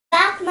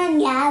Batman,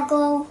 yeah,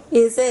 go.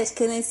 Is it?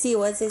 Can I see?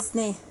 What's his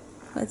name?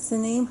 What's the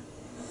name?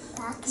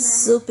 Batman.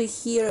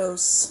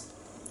 Superheroes.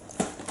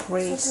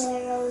 Great.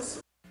 Superheroes.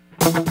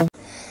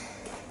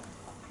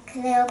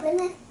 Can I open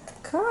it?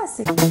 Of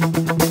course.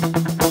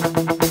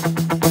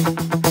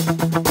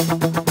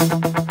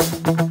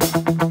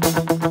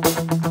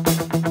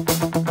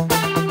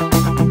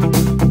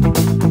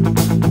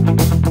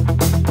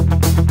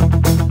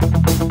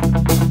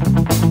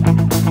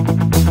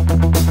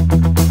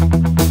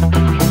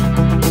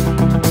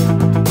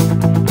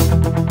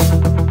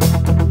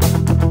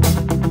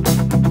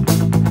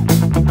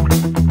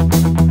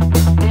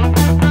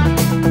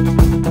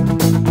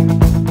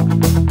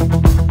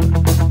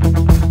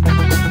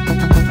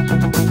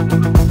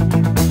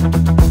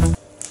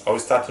 Are we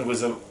starting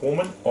with a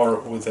woman or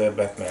with a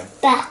Batman?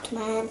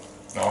 Batman.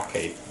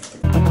 Okay.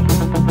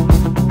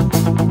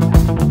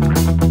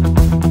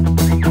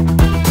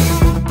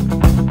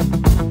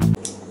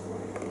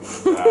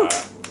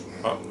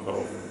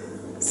 Uh-oh.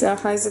 So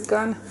how's it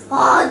gone?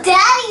 Oh,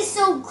 Daddy's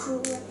so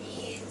cool.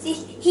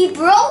 He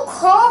broke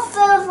half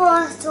of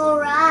us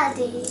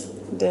already.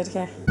 Did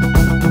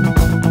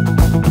he?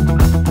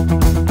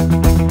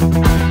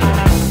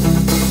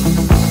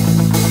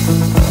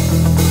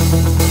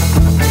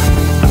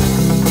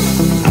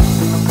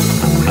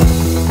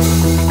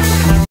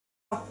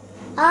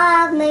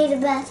 I've made a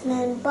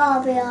Batman,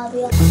 Bobby.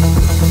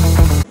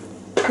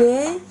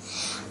 Okay.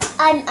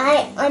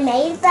 I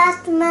made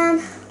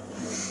Batman.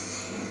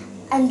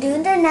 I'm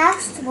doing the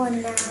next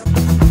one now.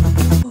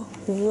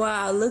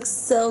 Wow, looks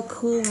so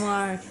cool,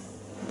 Mark.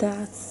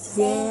 That's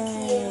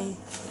yay.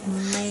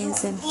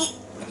 Amazing.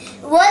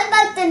 What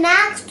about the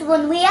next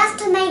one? We have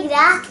to make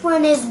that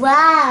one as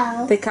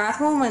well. The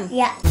Catwoman.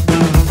 Yeah.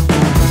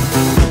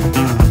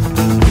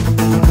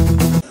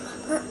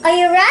 Are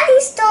you ready?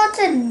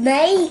 Started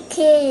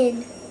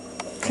making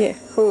Okay,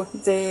 who?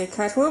 The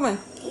Catwoman.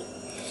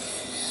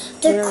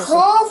 the Where is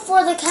call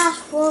for the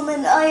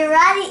Catwoman. Are you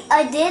ready?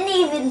 I didn't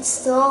even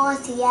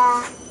start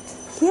yet.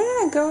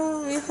 Yeah,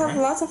 go. You have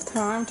lots of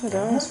time to do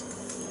it.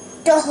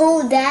 The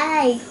whole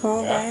day.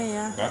 Whole Yeah. day,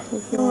 yeah. Yeah.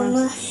 If you Oh, want.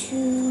 my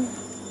shoe.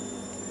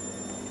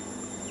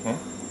 Hmm?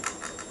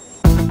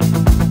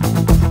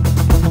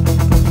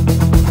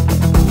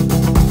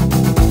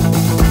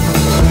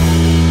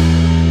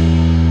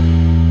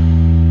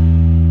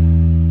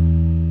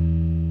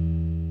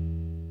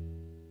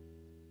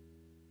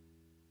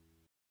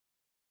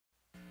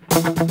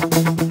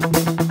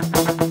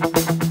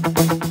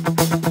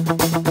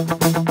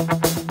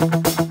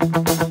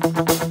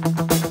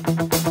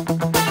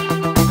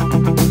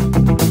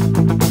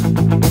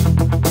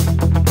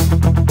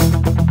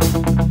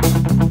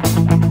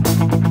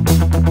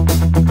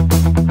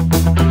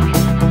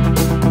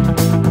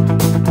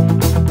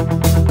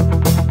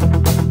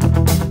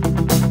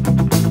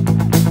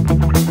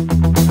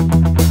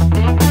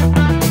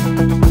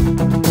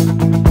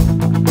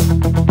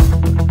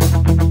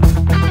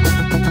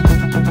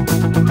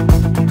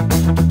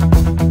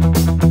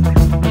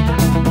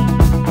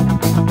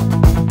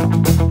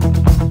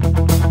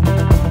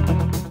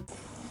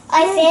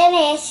 I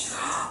finished.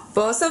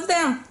 Both of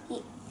them?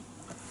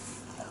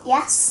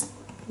 Yes.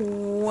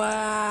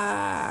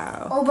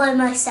 Wow. All by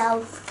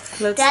myself.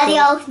 Looks Daddy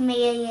cool. helped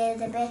me a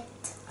little bit.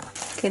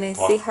 Can I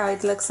see how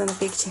it looks on the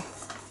picture?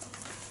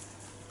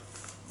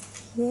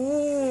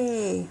 Yay.